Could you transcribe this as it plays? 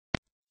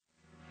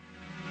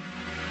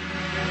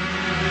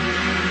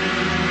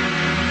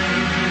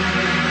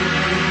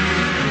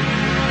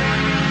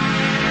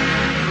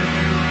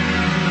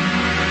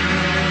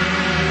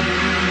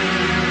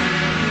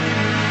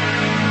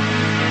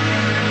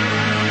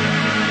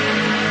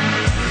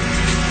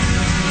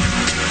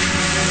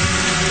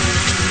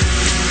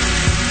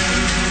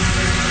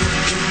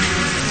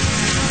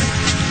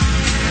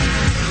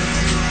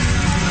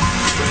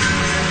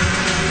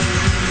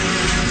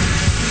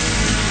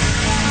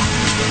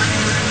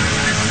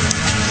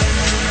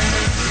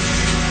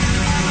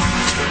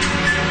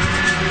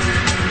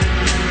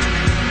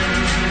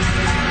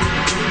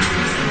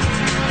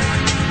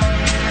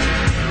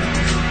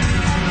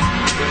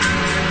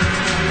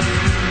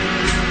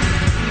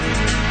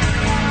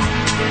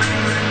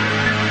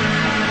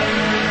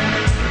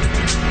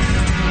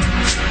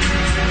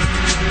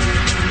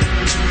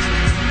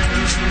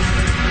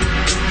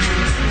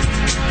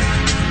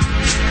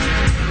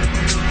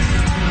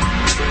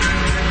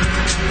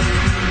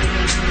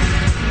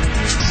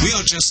We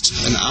are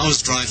just an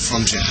hour's drive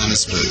from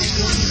Johannesburg.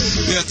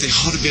 We are at the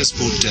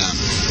Hartbeespoort Dam.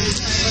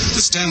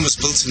 This dam was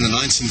built in the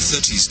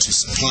 1930s to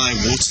supply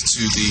water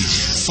to the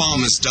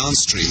farmers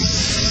downstream,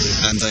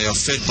 and they are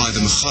fed by the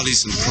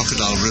Mkhalis and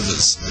Crocodile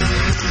rivers.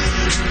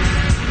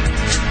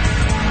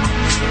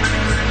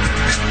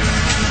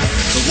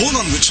 The wall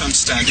on which I'm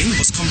standing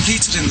was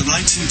completed in the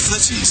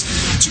 1930s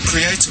to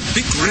create a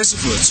big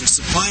reservoir to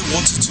supply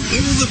water to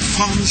all the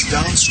farmers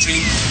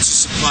downstream to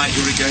supply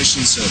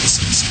irrigation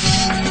services.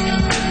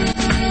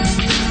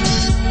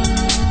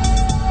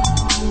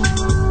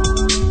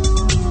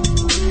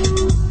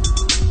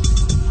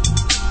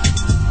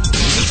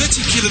 The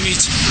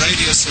 30-kilometer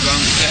radius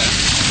around the dam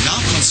now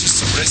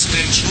consists of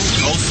residential,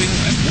 golfing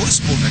and water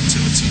sport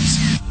activities.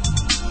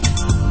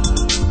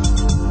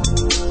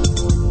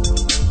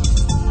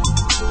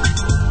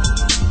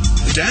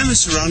 The dam is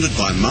surrounded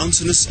by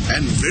mountainous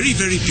and very,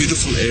 very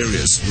beautiful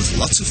areas with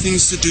lots of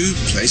things to do,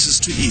 places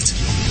to eat.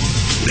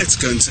 Let's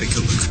go and take a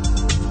look.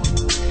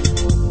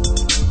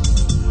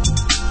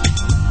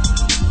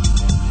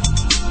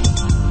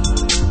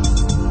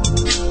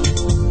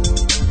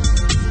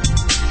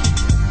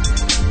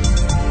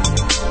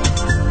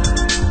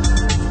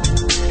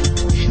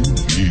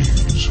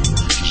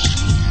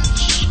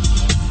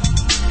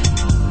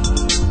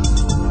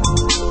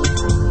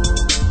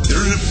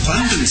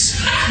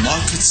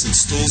 Markets and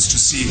stores to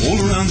see all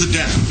around the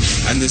dam,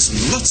 and there's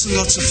lots and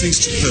lots of things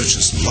to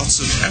purchase, lots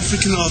of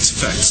African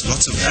artifacts,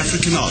 lots of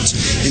African art.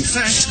 In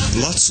fact,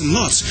 lots and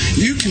lots.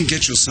 You can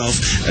get yourself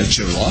a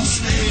giraffe,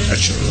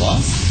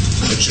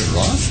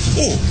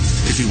 or,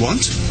 if you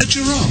want, a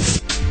giraffe.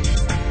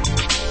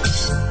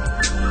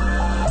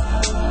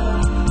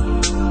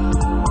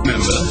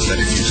 Remember that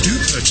if you do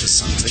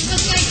purchase something,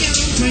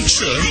 make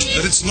sure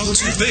that it's not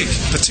too big,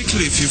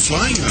 particularly if you're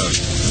flying home.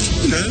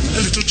 You know,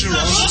 a little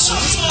giraffe or so.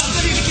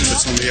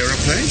 That's on the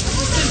aeroplane.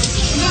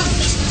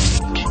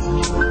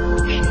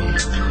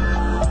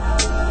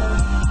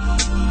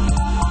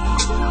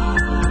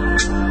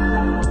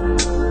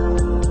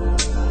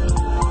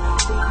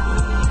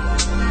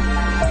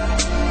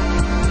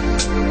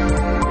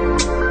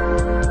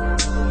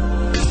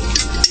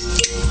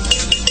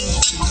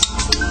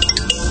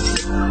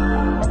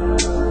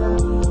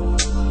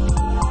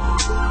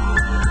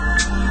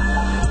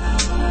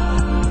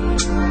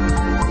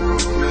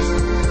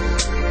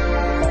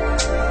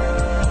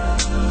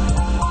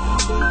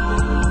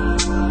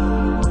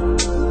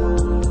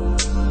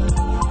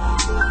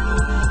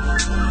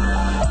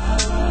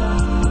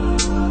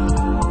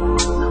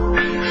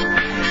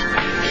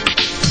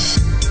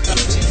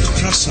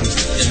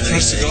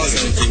 Press the garlic.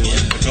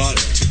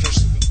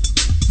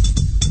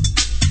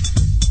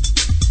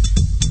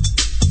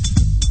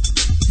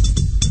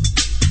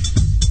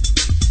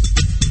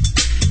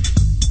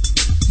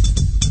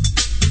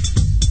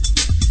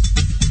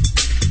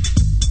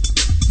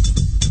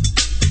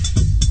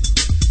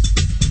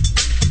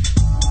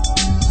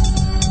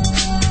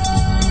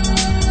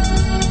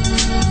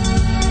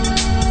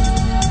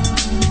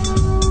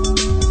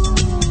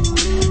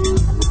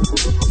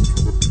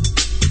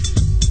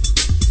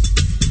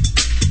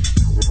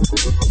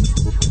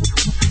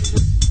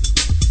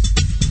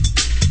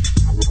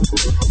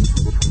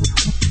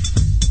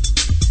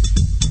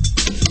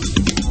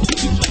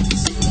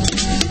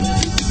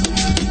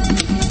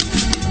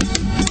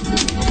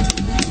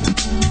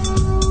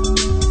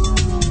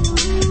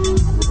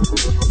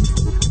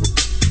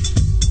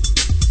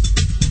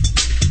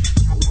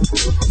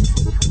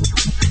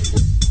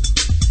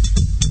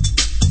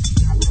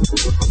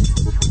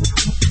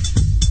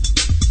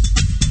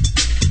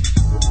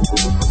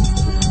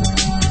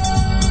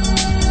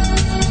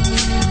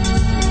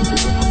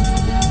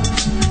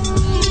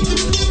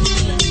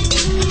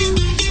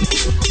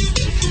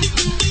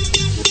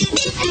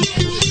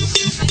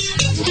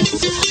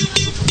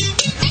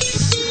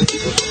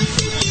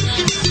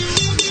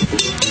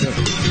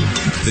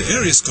 The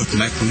area's got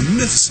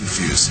magnificent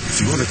views.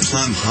 If you want to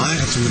climb high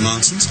up in the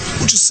mountains,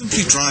 or just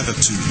simply drive up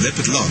to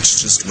Leopard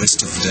Lodge, just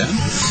west of the dam,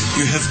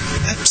 you have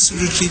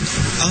absolutely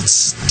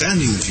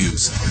outstanding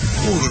views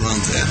all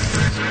around there.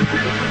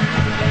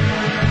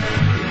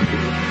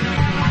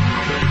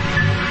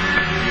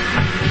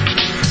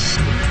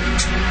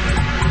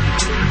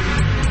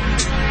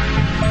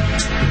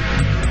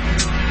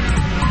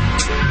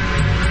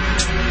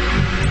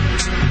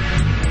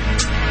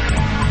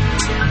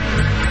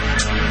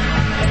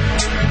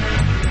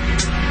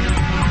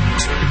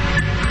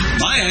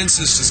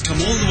 Ancestors come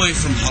all the way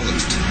from Holland,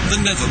 the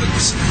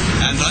Netherlands,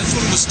 and I thought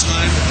it was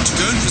time to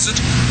go and visit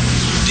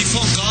Die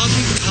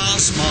Volgaarden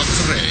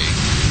Kaasmakerij.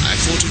 I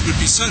thought it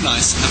would be so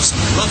nice to have some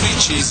lovely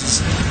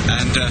cheeses,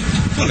 and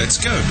well, let's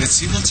go. Let's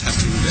see what's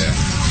happening there.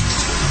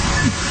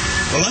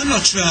 Well, I'm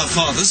not sure how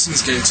far this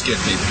thing's going to get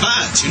me,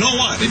 but you know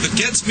what? If it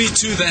gets me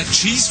to that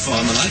cheese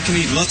farm and I can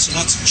eat lots and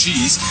lots of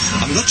cheese,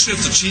 I'm not sure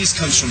if the cheese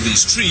comes from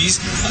these trees.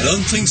 I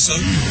don't think so,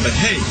 but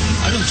hey,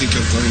 I don't think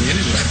I'm going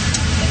anywhere.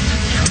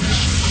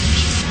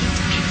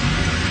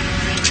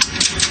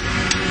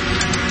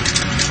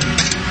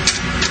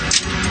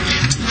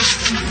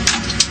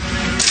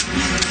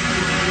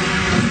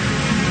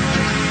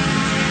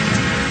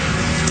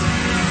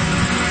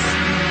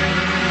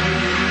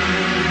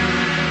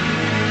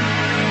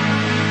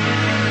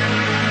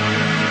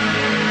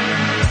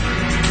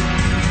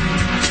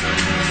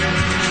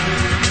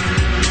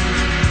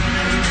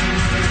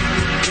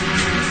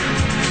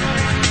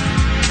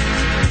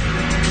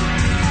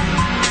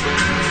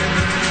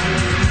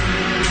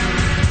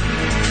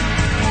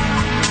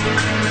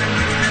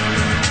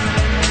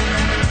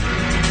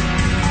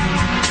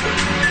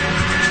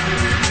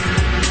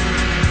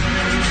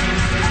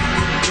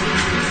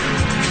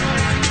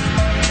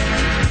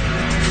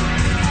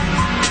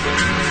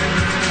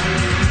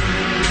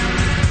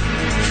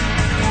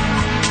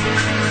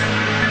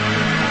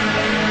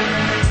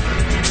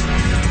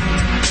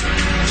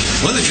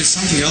 Well, if there's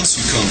something else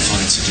you can't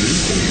find to do,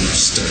 or you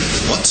just don't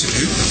know what to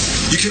do,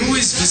 you can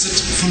always visit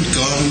Van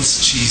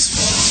Garden's cheese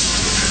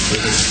farm,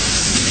 where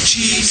the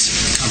cheese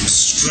comes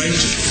straight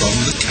from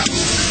the cow.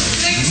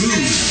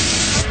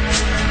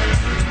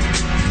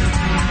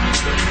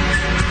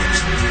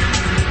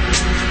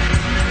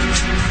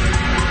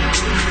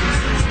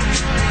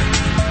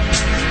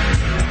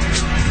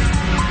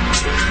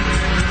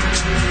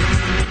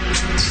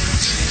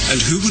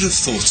 And who would have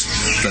thought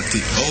that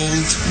the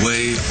old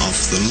way of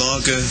the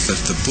lager that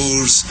the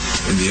Boers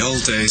in the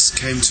old days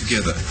came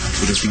together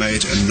would have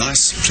made a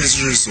nice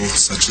pleasure resort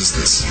such as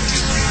this?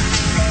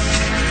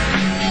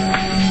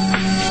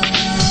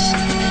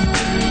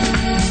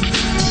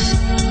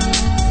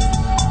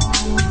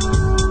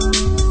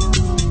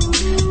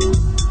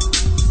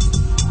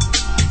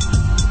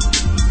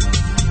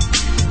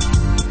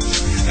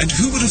 And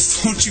who would have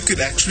thought you could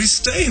actually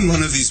stay in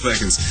one of these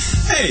wagons?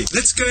 Hey,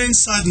 let's go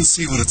inside and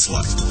see what it's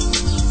like.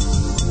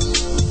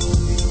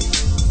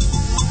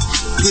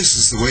 This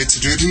is the way to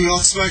do it in an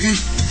ox wagon.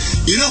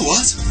 You know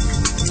what?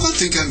 I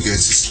think I'm going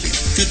to sleep.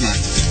 Good night.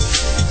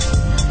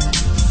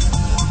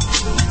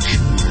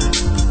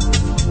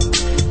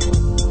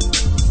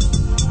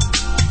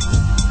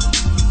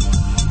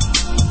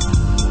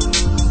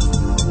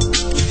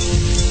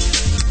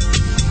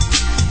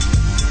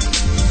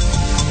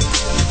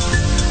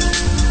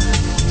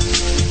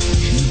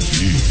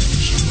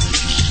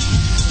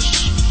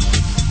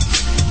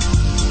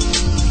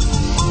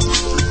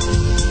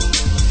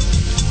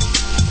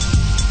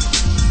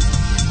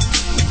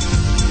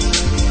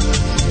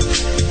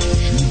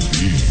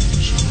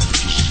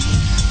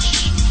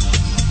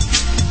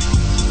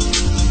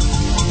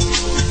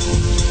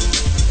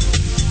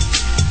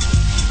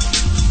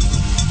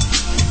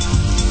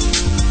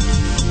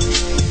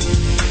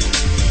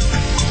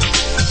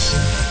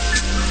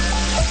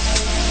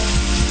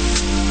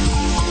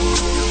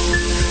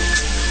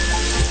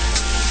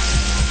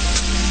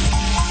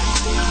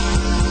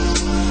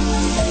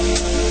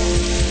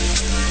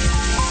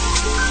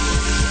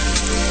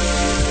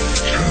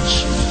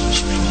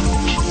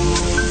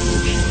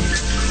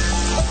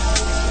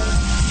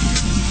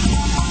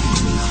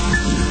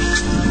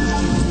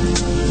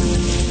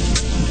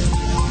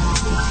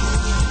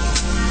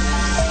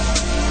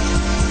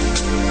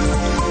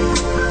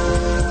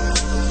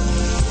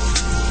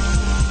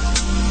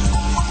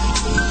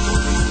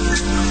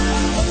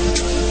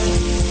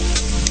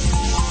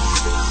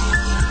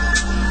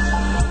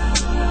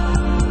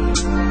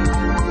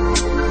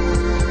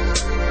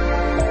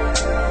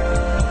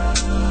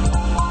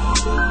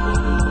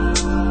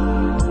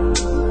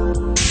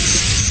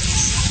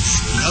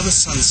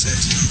 Sunset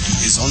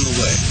is on the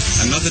way.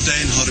 Another day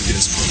in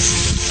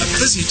Hartbeespoort. A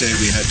busy day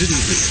we had, didn't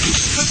we?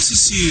 Hope to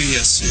see you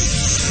here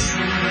soon.